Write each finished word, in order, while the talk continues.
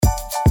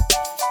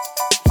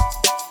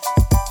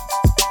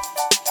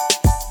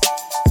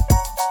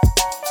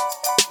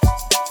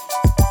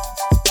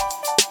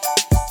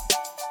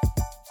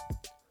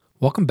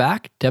Welcome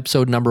back to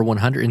episode number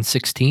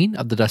 116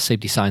 of the Dust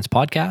Safety Science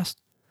Podcast.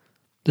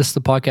 This is the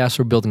podcast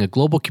where we're building a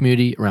global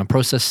community around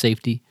process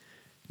safety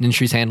and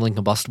industries handling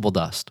combustible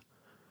dust.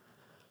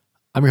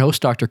 I'm your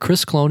host, Dr.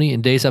 Chris Cloney,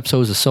 and today's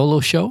episode is a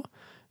solo show,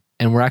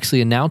 and we're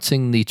actually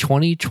announcing the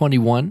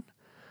 2021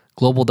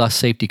 Global Dust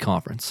Safety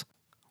Conference,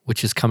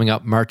 which is coming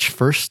up March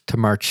 1st to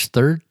March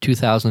 3rd,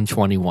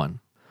 2021.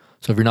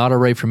 So if you're not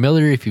already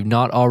familiar, if you've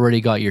not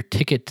already got your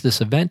ticket to this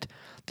event,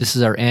 this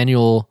is our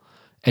annual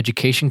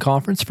education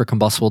conference for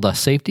combustible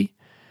dust safety.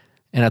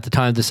 And at the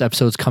time this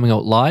episode is coming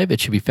out live,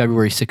 it should be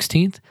February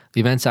 16th.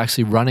 The event's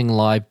actually running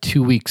live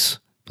 2 weeks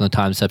from the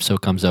time this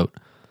episode comes out.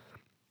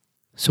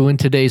 So in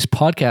today's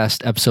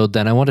podcast episode,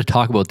 then I want to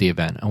talk about the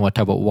event. I want to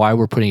talk about why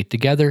we're putting it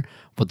together,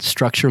 what the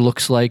structure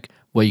looks like,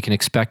 what you can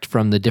expect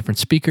from the different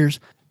speakers,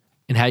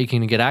 and how you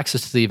can get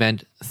access to the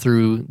event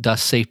through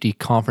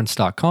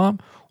dustsafetyconference.com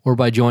or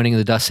by joining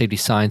the Dust Safety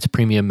Science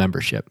Premium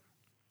membership.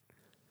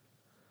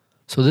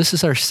 So this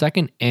is our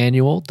second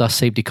annual Dust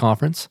Safety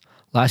Conference.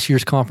 Last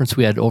year's conference,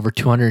 we had over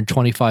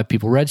 225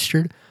 people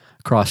registered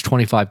across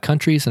 25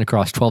 countries and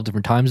across 12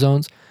 different time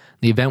zones.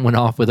 The event went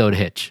off without a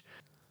hitch.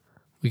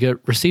 We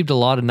received a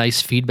lot of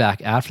nice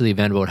feedback after the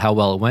event about how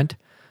well it went.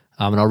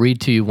 And I'll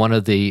read to you one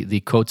of the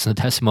quotes and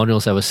the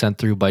testimonials that was sent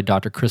through by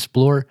Dr. Chris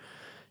Bloor.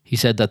 He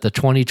said that the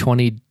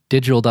 2020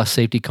 Digital Dust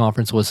Safety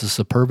Conference was a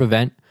superb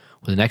event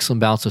with an excellent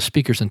balance of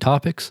speakers and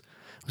topics.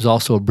 It was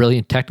also a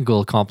brilliant technical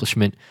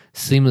accomplishment,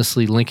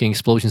 seamlessly linking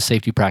explosion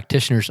safety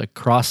practitioners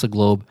across the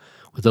globe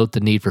without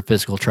the need for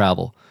physical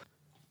travel.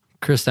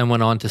 Chris then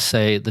went on to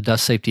say the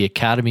Dust Safety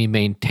Academy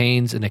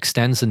maintains and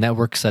extends the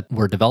networks that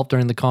were developed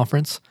during the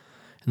conference,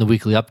 and the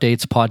weekly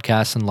updates,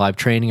 podcasts, and live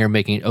training are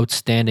making an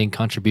outstanding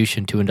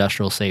contribution to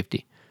industrial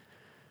safety.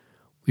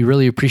 We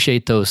really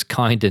appreciate those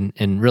kind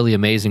and really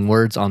amazing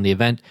words on the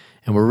event,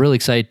 and we're really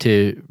excited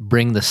to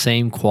bring the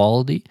same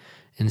quality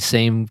and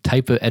same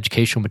type of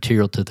educational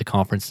material to the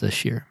conference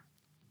this year.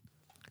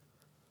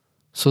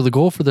 So the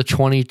goal for the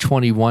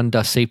 2021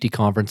 Dust Safety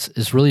Conference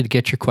is really to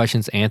get your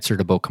questions answered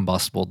about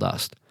combustible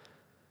dust.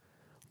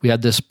 We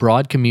have this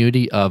broad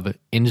community of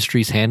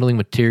industries handling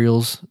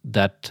materials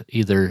that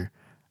either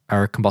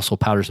are combustible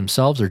powders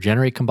themselves or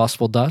generate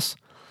combustible dust.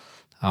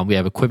 We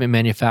have equipment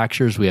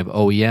manufacturers, we have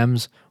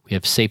OEMs, we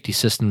have safety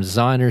system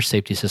designers,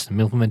 safety system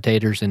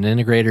implementators and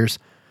integrators.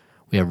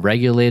 We have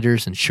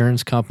regulators,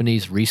 insurance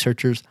companies,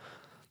 researchers.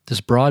 This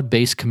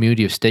broad-based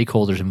community of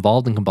stakeholders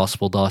involved in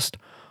combustible dust,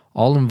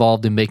 all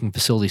involved in making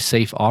facilities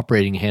safe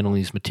operating and handling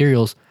these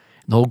materials.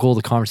 And the whole goal of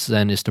the conference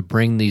then is to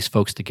bring these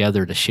folks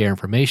together to share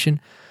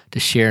information, to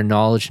share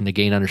knowledge, and to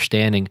gain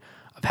understanding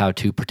of how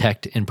to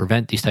protect and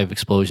prevent these type of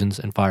explosions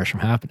and fires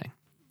from happening.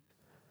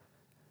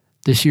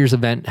 This year's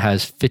event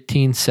has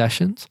 15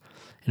 sessions.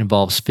 It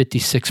involves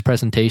 56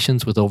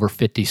 presentations with over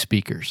 50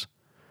 speakers.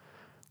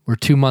 We're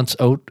 2 months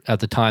out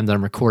at the time that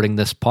I'm recording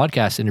this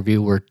podcast interview.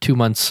 We're 2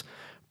 months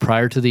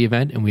prior to the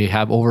event, and we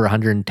have over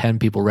 110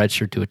 people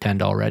registered to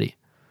attend already.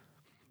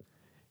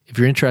 If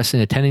you're interested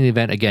in attending the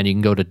event, again, you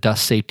can go to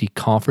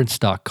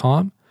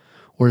dustsafetyconference.com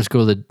or just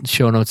go to the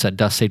show notes at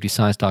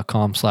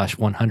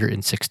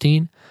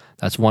dustsafetyscience.com/116.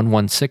 That's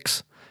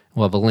 116.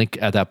 We'll have a link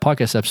at that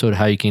podcast episode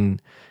how you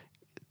can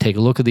take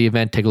a look at the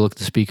event, take a look at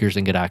the speakers,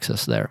 and get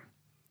access there.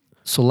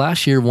 So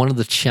last year, one of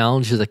the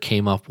challenges that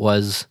came up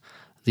was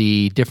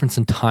the difference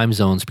in time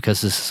zones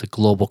because this is a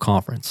global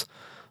conference.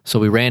 So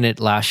we ran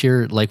it last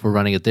year like we're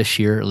running it this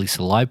year, at least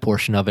the live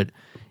portion of it,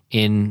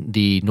 in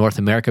the North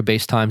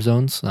America-based time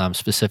zones,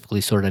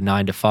 specifically sort of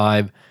 9 to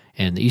 5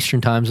 and the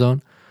Eastern time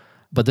zone.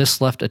 But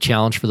this left a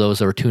challenge for those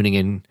that were tuning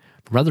in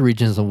from other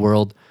regions of the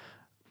world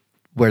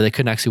where they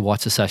couldn't actually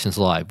watch the sessions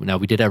live. Now,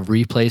 we did have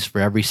replays for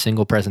every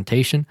single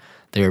presentation.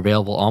 They were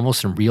available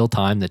almost in real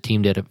time. The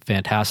team did a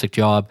fantastic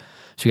job.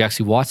 So you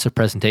actually watch the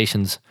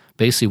presentations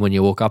basically when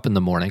you woke up in the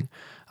morning.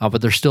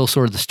 But there's still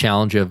sort of this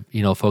challenge of,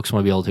 folks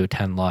want to be able to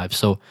attend live.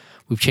 So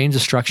we've changed the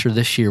structure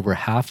this year where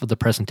half of the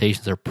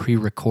presentations are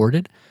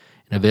pre-recorded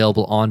and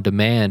available on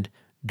demand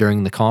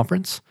during the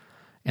conference,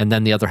 and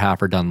then the other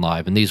half are done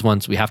live. And these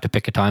ones, we have to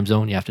pick a time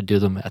zone. You have to do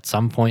them at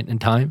some point in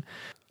time.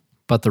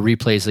 But the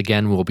replays,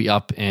 again, will be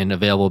up and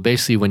available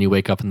basically when you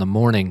wake up in the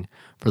morning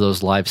for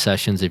those live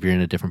sessions if you're in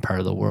a different part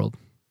of the world.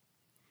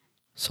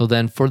 So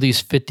then for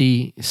these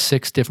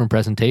 56 different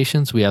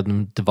presentations, we have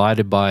them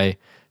divided by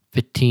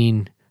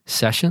 15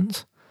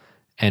 sessions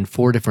and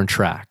 4 different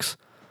tracks.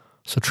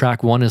 So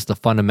track 1 is the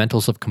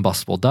fundamentals of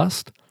combustible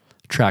dust.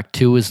 Track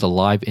 2 is the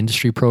live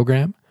industry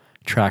program.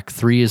 Track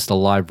 3 is the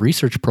live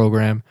research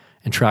program.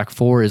 And track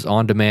 4 is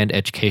on-demand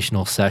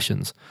educational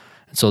sessions.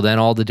 And so then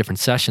all the different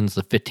sessions,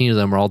 the 15 of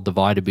them are all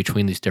divided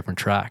between these different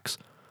tracks.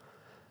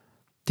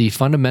 The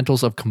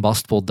fundamentals of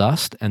combustible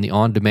dust and the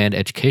on-demand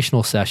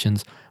educational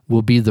sessions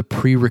will be the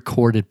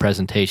pre-recorded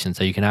presentations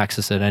that you can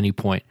access at any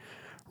point.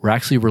 We're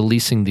actually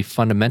releasing the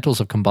fundamentals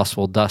of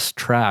combustible dust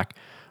track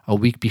a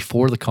week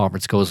before the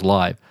conference goes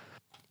live.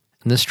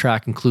 And this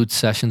track includes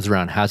sessions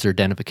around hazard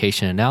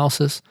identification and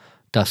analysis,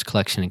 dust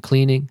collection and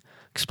cleaning,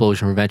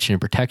 explosion prevention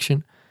and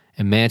protection,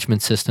 and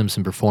management systems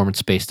and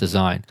performance-based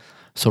design.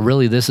 So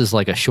really, this is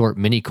like a short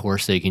mini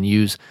course that you can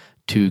use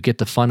to get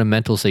the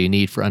fundamentals that you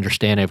need for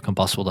understanding of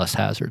combustible dust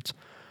hazards.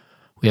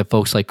 We have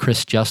folks like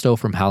Chris Justo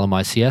from Hallam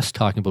ICS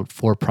talking about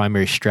 4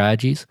 primary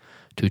strategies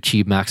to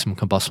achieve maximum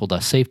combustible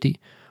dust safety.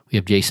 We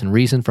have Jason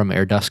Reason from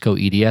AirDustCo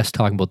EDS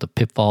talking about the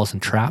pitfalls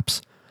and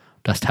traps,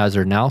 dust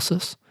hazard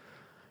analysis.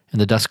 In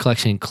the dust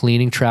collection and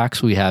cleaning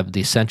tracks, we have the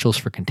essentials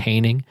for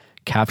containing,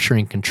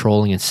 capturing,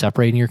 controlling, and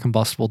separating your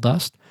combustible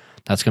dust.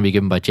 That's going to be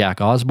given by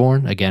Jack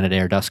Osborne, again at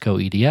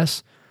AirDustCo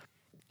EDS.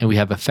 And we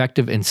have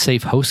effective and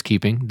safe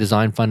housekeeping,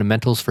 design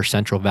fundamentals for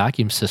central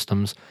vacuum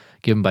systems,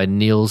 given by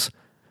Niels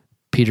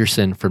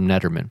Peterson from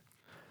Netterman.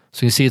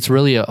 So you can see it's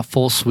really a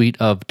full suite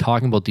of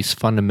talking about these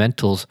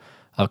fundamentals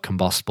of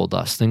combustible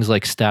dust. Things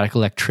like static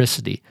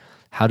electricity.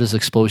 How does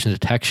explosion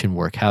detection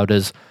work? How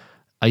does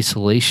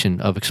isolation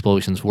of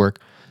explosions work?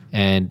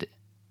 And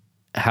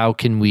how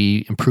can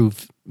we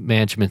improve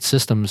management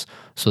systems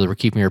so that we're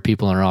keeping our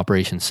people and our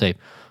operations safe?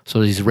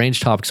 So these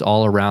range topics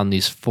all around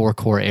these 4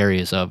 core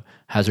areas of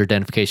hazard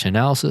identification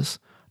analysis,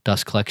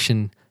 dust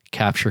collection,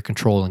 capture,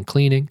 control, and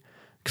cleaning,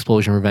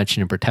 explosion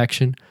prevention and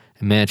protection,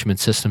 and management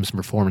systems and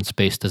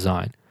performance-based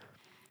design.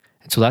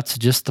 And so that's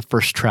just the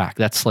first track.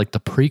 That's like the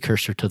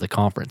precursor to the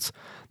conference.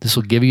 This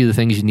will give you the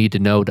things you need to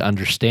know to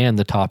understand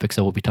the topics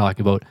that we'll be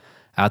talking about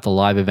at the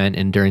live event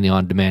and during the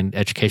on-demand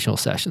educational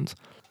sessions.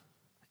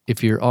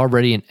 If you're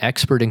already an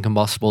expert in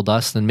combustible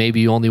dust, then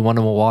maybe you only want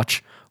to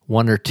watch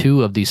 1 or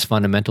 2 of these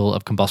fundamental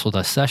of combustible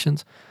dust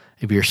sessions.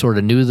 If you're sort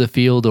of new to the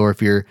field, or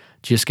if you're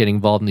just getting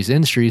involved in these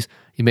industries,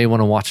 you may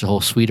want to watch the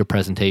whole suite of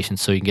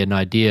presentations so you can get an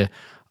idea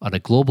on a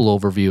global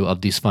overview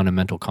of these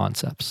fundamental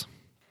concepts.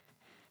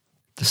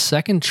 The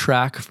second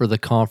track for the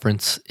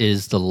conference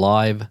is the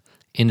live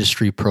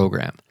industry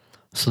program.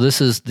 So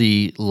this is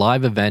the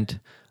live event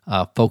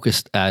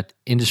focused at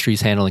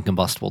industries handling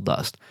combustible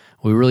dust.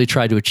 What we really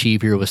tried to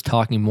achieve here was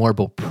talking more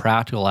about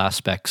practical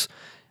aspects,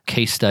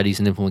 case studies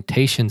and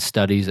implementation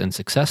studies and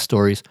success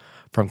stories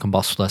from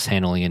combustible dust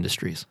handling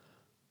industries.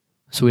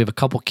 So we have a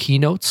couple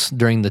keynotes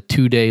during the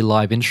 2-day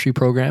live industry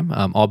program.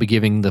 I'll be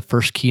giving the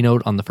first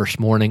keynote on the first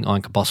morning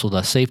on combustible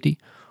dust safety,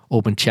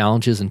 open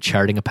challenges, and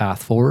charting a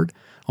path forward.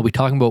 I'll be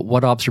talking about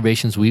what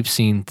observations we've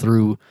seen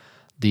through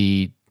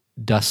the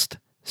dust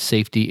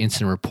safety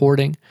incident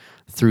reporting,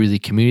 through the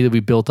community that we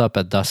built up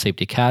at Dust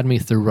Safety Academy,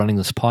 through running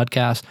this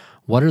podcast.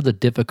 What are the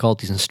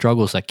difficulties and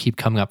struggles that keep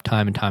coming up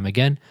time and time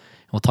again?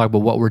 And we'll talk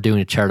about what we're doing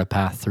to chart a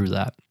path through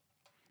that.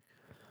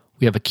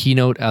 We have a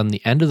keynote on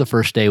the end of the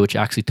first day, which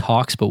actually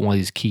talks about one of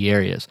these key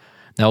areas.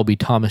 That will be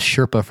Thomas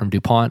Sherpa from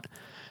DuPont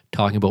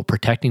talking about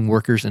protecting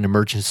workers and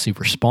emergency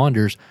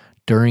responders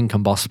during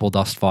combustible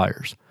dust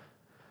fires.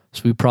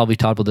 So we probably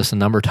talked about this a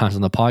number of times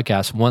on the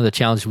podcast. One of the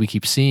challenges we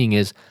keep seeing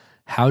is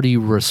how do you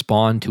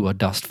respond to a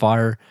dust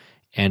fire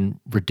and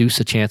reduce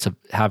the chance of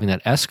having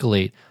that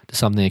escalate to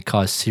something that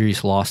causes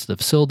serious loss to the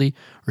facility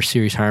or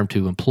serious harm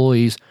to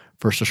employees,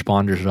 first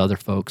responders, or other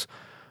folks.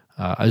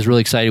 I was really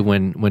excited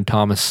when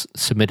Thomas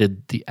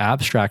submitted the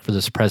abstract for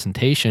this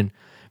presentation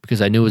because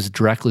I knew it was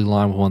directly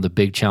aligned with one of the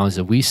big challenges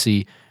that we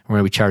see. We're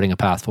going to be charting a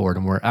path forward,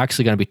 and we're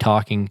actually going to be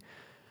talking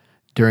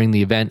during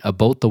the event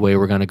about the way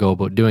we're going to go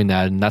about doing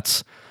that, and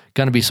that's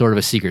going to be sort of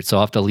a secret. So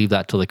I'll have to leave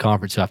that till the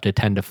conference. You'll have to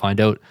attend to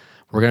find out.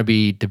 We're going to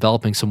be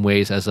developing some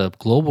ways as a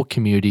global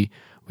community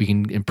we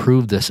can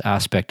improve this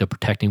aspect of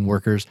protecting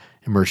workers,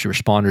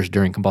 emergency responders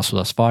during combustible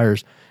dust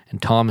fires.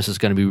 And Thomas is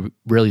going to be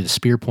really the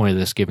spear point of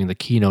this, giving the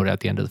keynote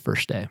at the end of the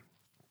first day.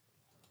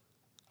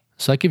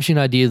 So that gives you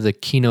an idea of the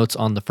keynotes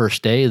on the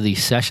first day. The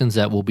sessions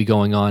that will be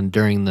going on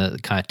during the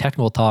kind of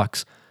technical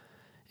talks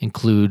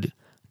include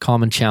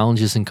common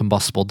challenges in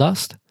combustible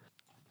dust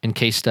and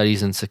case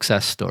studies and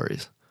success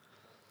stories.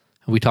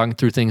 And we're talking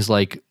through things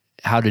like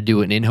how to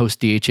do an in-house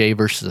DHA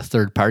versus a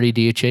third-party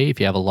DHA if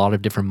you have a lot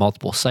of different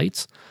multiple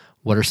sites.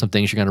 What are some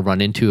things you're going to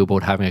run into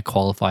about having a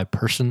qualified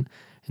person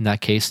in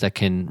that case that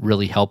can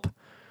really help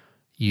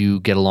you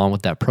get along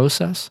with that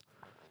process?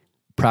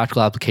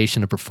 Practical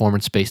application of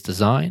performance-based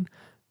design,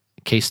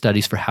 case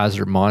studies for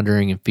hazard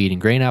monitoring and feed and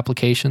grain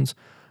applications,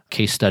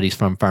 case studies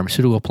from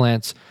pharmaceutical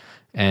plants,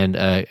 and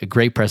a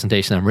great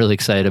presentation I'm really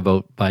excited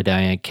about by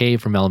Diane Kay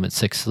from Element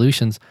 6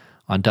 Solutions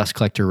on dust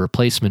collector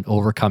replacement,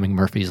 overcoming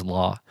Murphy's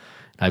Law.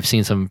 I've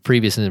seen some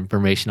previous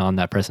information on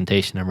that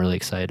presentation. I'm really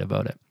excited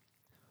about it.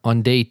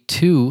 On day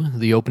 2,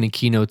 the opening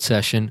keynote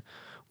session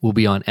will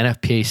be on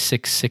NFPA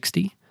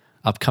 660,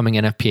 upcoming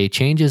NFPA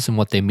changes and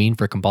what they mean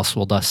for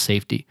combustible dust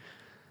safety.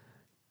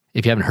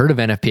 If you haven't heard of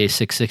NFPA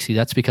 660,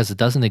 that's because it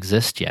doesn't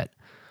exist yet.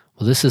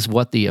 Well, this is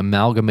what the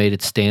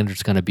amalgamated standard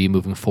is going to be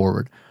moving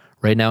forward.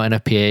 Right now,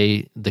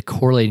 NFPA, the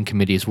correlating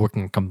committee, is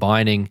working on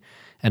combining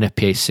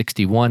NFPA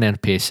 61,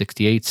 NFPA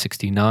 68,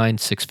 69,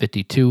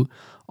 652,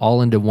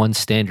 all into one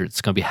standard.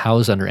 It's going to be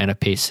housed under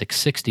NFPA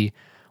 660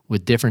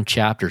 with different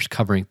chapters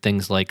covering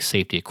things like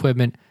safety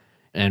equipment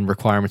and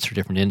requirements for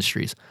different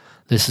industries.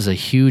 This is a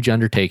huge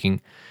undertaking.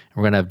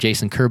 We're going to have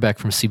Jason Kerbeck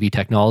from CB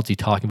Technology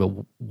talking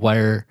about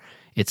where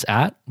it's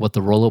at, what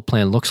the rollout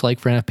plan looks like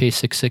for NFPA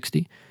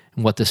 660,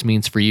 and what this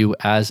means for you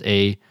as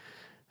a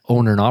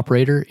owner and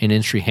operator in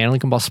industry handling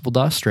combustible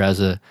dust, or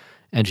as a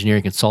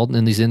engineering consultant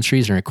in these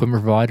industries or an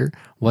equipment provider,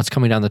 what's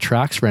coming down the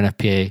tracks for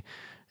NFPA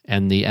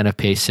and the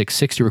NFPA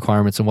 660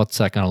 requirements, and what's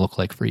that going to look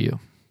like for you.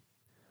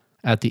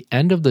 At the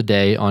end of the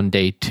day, on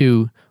day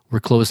 2, we're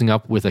closing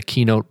up with a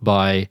keynote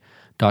by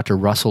Dr.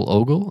 Russell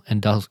Ogle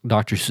and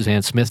Dr.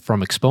 Suzanne Smith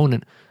from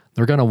Exponent.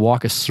 They're going to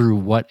walk us through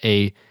what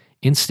a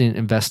incident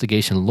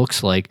investigation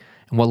looks like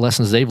and what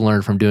lessons they've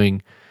learned from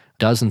doing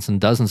dozens and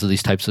dozens of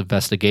these types of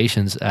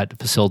investigations at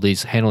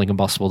facilities handling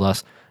combustible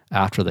dust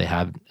after they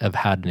have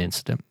had an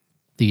incident.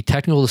 The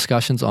technical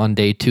discussions on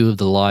day 2 of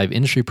the live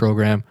industry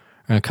program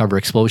are going to cover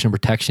explosion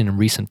protection and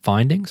recent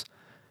findings,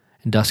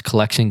 and dust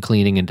collection,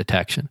 cleaning, and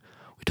detection.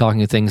 We're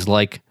talking things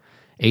like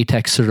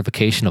ATEX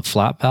certification of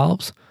flap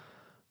valves,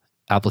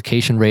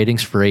 application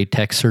ratings for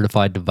ATEX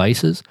certified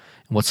devices,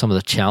 and what some of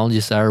the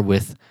challenges are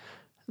with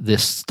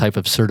this type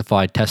of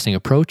certified testing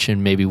approach,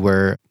 and maybe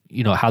where,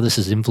 how this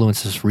has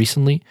influenced us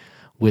recently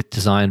with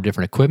design of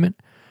different equipment.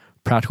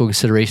 Practical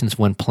considerations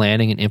when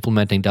planning and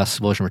implementing dust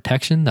explosion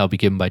protection. That will be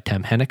given by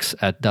Tim Hennicks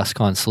at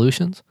DustCon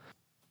Solutions.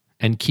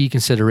 And key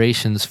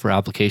considerations for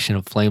application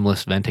of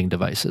flameless venting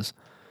devices.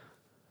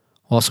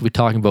 We'll also be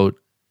talking about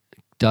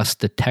dust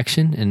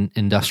detection in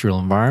industrial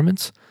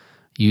environments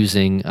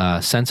using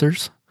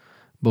sensors,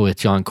 but with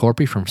John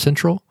Corpy from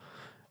Central,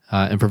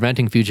 and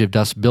preventing fugitive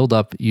dust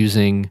buildup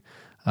using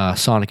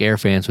sonic air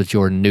fans with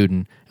Jordan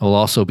Newton. And we'll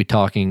also be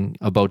talking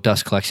about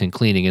dust collection and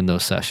cleaning in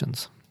those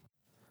sessions.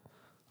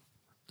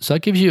 So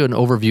that gives you an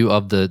overview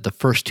of the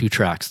first 2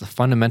 tracks, the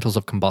fundamentals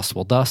of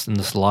combustible dust in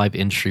this live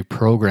industry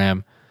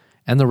program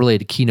and the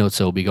related keynotes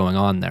that will be going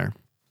on there.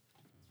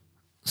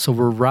 So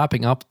we're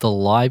wrapping up the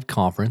live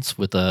conference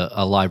with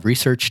a live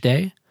research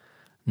day.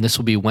 And this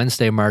will be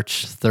Wednesday,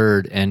 March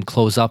 3rd, and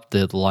close up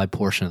the live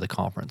portion of the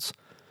conference.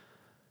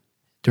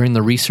 During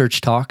the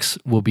research talks,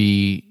 we'll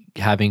be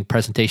having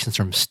presentations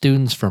from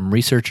students, from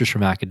researchers,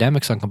 from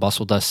academics on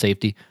combustible dust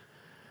safety,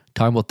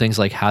 talking about things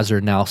like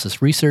hazard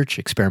analysis research,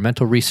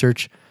 experimental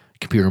research,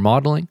 computer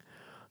modeling.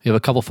 We have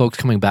a couple folks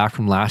coming back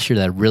from last year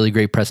that had really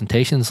great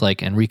presentations,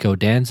 like Enrico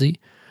Danzi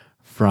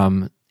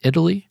from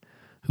Italy,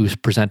 who's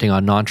presenting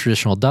on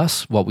non-traditional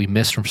dust, what we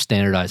missed from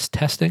standardized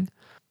testing,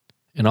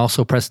 and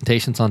also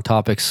presentations on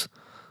topics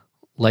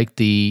like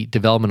the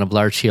development of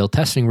large-scale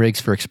testing rigs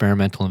for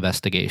experimental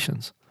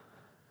investigations.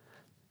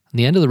 At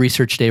the end of the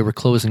research day, we're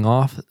closing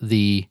off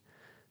the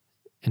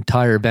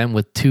entire event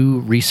with 2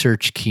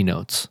 research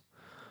keynotes.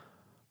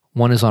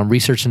 One is on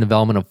research and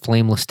development of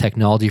flameless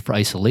technology for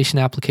isolation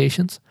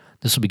applications.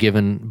 This will be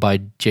given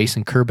by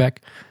Jason Kerbeck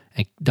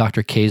and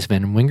Dr. Kees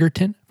van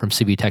Wingerten from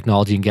CV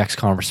Technology and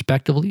Gexcon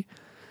respectively.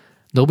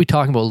 They'll be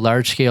talking about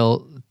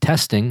large-scale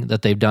testing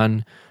that they've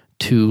done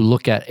to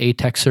look at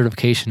ATEX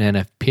certification and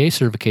NFPA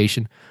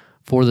certification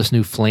for this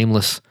new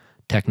flameless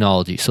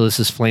technology. So this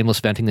is flameless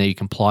venting that you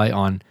can apply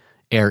on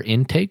air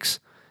intakes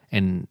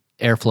and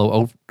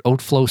airflow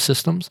outflow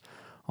systems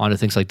onto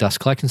things like dust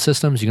collection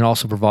systems. You can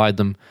also provide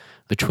them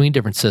between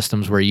different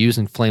systems where you're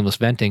using flameless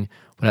venting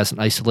but as an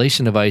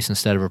isolation device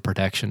instead of a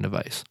protection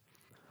device.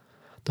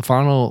 The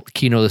final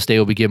keynote this day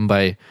will be given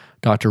by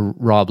Dr.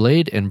 Rob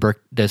Lade and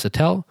Burke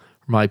Desatel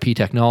from IP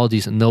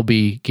Technologies, and they'll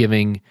be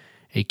giving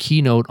a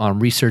keynote on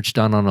research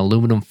done on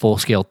aluminum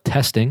full-scale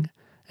testing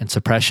and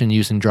suppression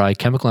using dry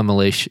chemical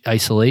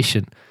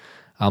isolation,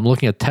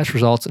 looking at test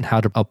results and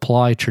how to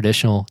apply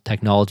traditional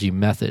technology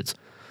methods.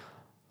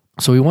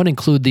 So we want to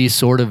include these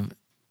sort of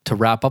to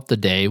wrap up the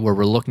day, where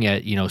we're looking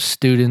at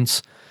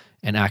students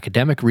and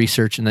academic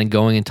research, and then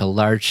going into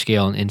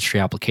large-scale and industry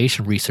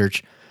application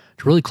research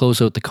to really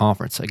close out the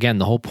conference. Again,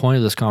 the whole point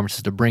of this conference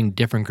is to bring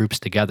different groups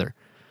together.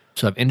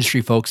 So I have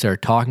industry folks that are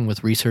talking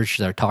with researchers,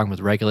 that are talking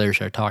with regulators,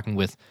 that are talking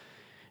with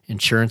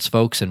insurance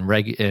folks and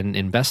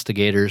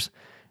investigators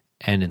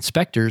and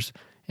inspectors,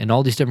 and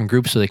all these different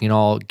groups, so they can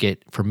all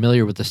get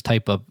familiar with this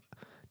type of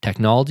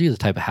technology, the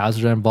type of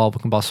hazard involved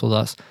with combustible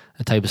dust,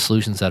 the type of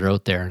solutions that are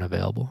out there and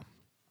available.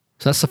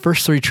 So that's the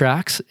first 3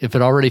 tracks. If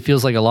it already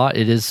feels like a lot,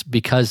 it is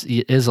because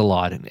it is a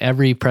lot. And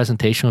every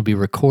presentation will be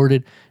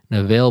recorded and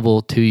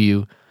available to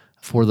you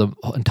for the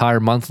entire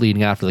month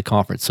leading after the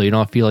conference. So you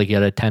don't feel like you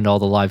got to attend all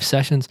the live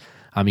sessions.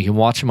 You can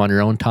watch them on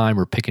your own time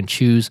or pick and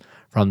choose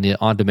from the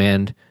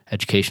on-demand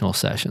educational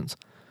sessions.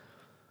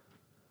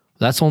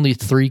 That's only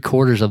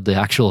 3/4 of the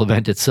actual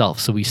event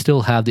itself. So we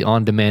still have the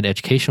on-demand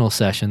educational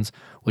sessions,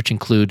 which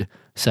include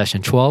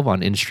Session 12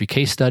 on industry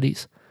case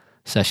studies,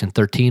 Session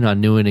 13 on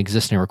new and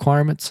existing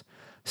requirements,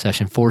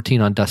 Session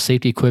 14 on dust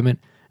safety equipment,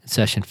 and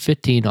Session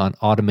 15 on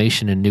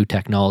automation and new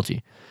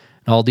technology.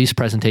 And all these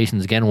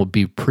presentations, again, will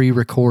be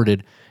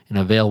pre-recorded and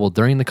available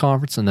during the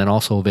conference, and then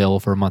also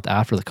available for a month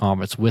after the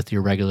conference with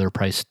your regular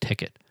price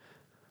ticket.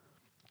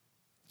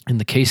 In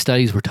the case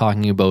studies, we're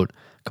talking about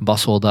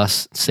combustible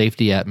dust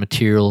safety at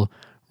material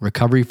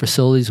recovery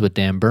facilities with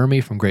Dan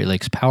Burmy from Great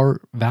Lakes Power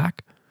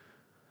Vac,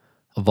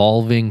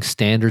 evolving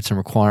standards and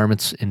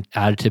requirements in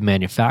additive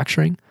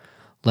manufacturing,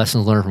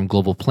 lessons learned from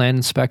global plant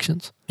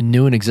inspections. In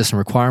new and existing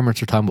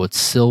requirements, we're talking about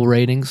SIL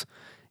ratings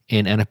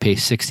in NFPA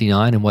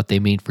 69 and what they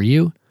mean for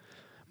you,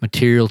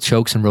 material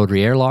chokes and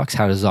rotary airlocks,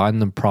 how to design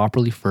them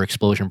properly for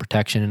explosion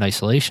protection and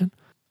isolation,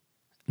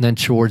 And then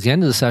towards the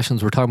end of the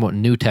sessions, we're talking about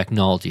new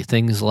technology,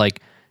 things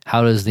like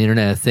how does the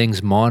Internet of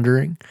Things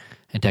monitoring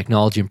and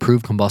technology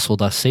improve combustible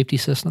dust safety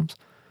systems.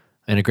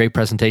 And a great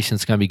presentation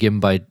that's going to be given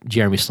by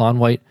Jeremy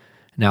Slonwhite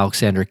and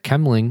Alexander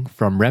Kemling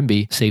from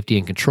REMBE Safety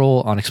and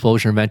Control on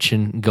explosion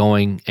prevention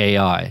going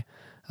AI,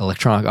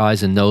 electronic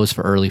eyes and nose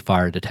for early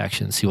fire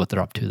detection, see what they're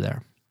up to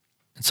there.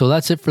 And so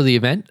that's it for the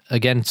event.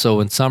 Again, so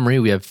in summary,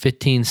 we have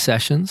 15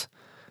 sessions,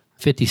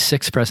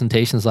 56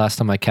 presentations last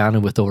time I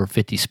counted, with over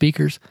 50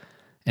 speakers,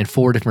 and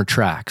 4 different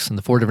tracks. And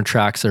the 4 different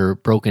tracks are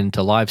broken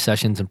into live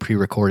sessions and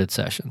pre-recorded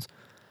sessions.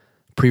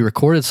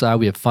 Pre-recorded side,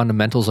 we have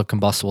fundamentals of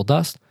combustible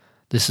dust.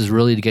 This is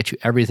really to get you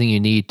everything you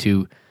need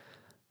to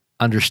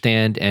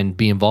understand and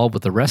be involved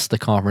with the rest of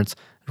the conference.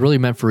 It's really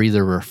meant for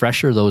either a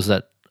refresher,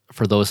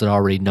 for those that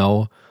already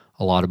know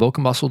a lot about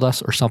combustible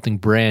dust, or something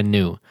brand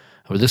new.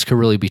 Or this could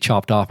really be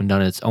chopped off and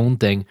done its own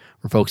thing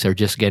for folks that are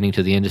just getting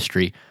to the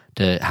industry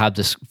to have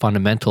this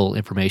fundamental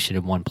information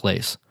in one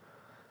place.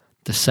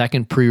 The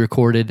second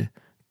pre-recorded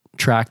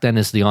track then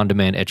is the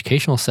on-demand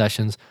educational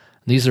sessions.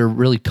 These are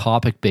really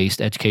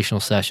topic-based educational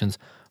sessions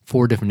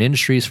for different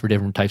industries, for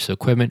different types of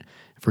equipment,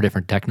 for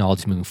different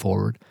technologies moving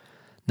forward.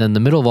 Then in the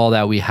middle of all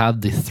that, we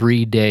have the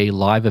 3-day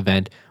live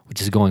event,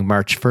 which is going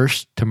March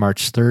 1st to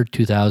March 3rd,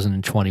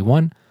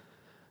 2021,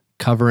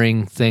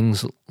 covering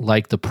things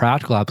like the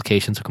practical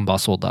applications of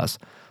combustible dust,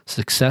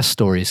 success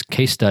stories,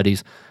 case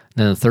studies. And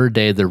then the third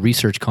day, the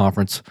research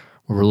conference,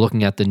 where we're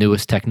looking at the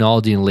newest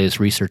technology and latest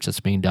research that's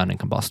being done in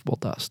combustible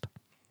dust.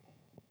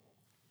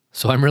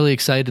 So I'm really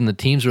excited, and the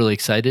team's really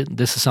excited.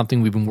 This is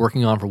something we've been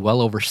working on for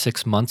well over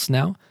 6 months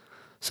now,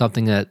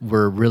 something that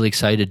we're really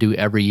excited to do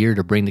every year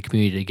to bring the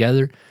community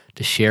together,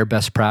 to share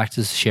best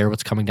practices, share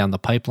what's coming down the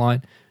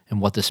pipeline, and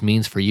what this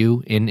means for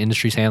you in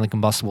industries handling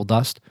combustible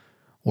dust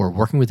or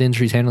working with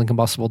industries handling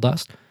combustible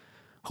dust.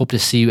 Hope to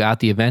see you at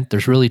the event.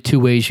 There's really 2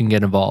 ways you can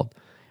get involved.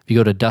 If you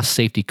go to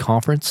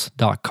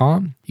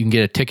dustsafetyconference.com, you can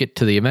get a ticket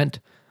to the event.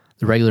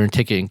 The regular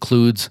ticket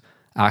includes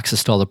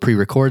access to all the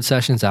pre-record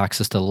sessions,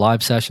 access to the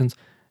live sessions,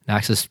 and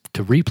access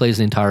to replays of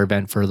the entire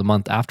event for the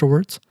month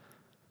afterwards.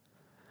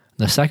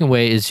 The second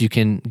way is you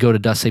can go to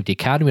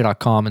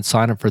dustsafetyacademy.com and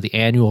sign up for the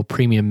annual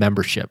premium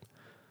membership.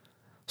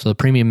 So the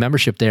premium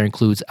membership there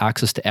includes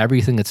access to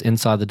everything that's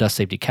inside the Dust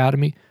Safety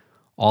Academy,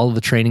 all of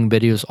the training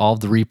videos, all of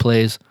the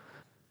replays.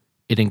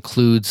 It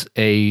includes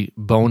a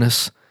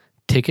bonus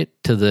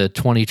ticket to the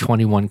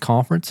 2021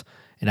 conference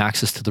and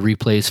access to the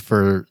replays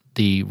for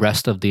the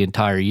rest of the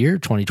entire year,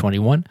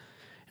 2021.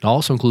 It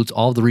also includes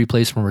all of the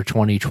replays from our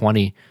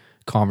 2020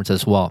 conference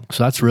as well.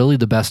 So that's really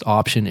the best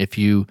option if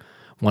you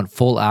want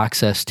full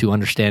access to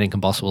understanding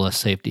combustible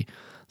dust safety.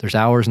 There's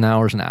hours and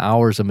hours and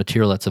hours of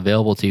material that's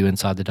available to you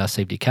inside the Dust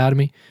Safety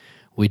Academy.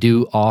 We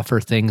do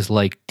offer things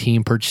like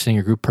team purchasing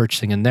or group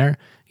purchasing in there.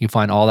 You can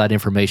find all that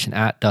information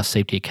at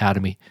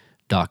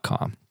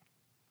dustsafetyacademy.com.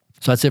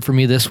 So that's it for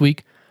me this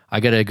week. I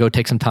got to go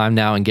take some time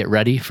now and get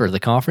ready for the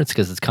conference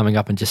because it's coming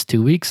up in just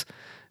 2 weeks.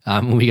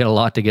 We got a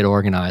lot to get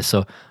organized.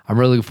 So I'm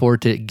really looking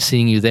forward to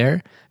seeing you there.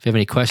 If you have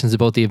any questions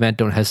about the event,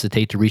 don't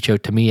hesitate to reach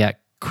out to me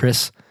at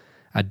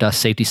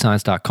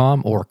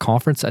chris@dustsafetyscience.com or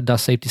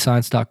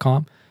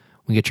conference@dustsafetyscience.com.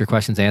 We can get your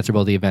questions answered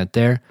about the event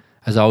there.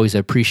 As always, I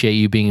appreciate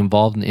you being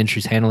involved in the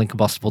industries handling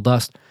combustible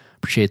dust.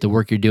 Appreciate the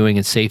work you're doing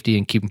in safety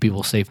and keeping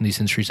people safe in these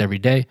industries every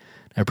day.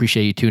 I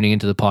appreciate you tuning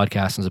into the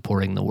podcast and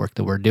supporting the work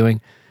that we're doing.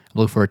 I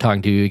look forward to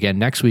talking to you again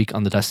next week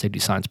on the Dust Safety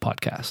Science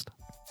Podcast.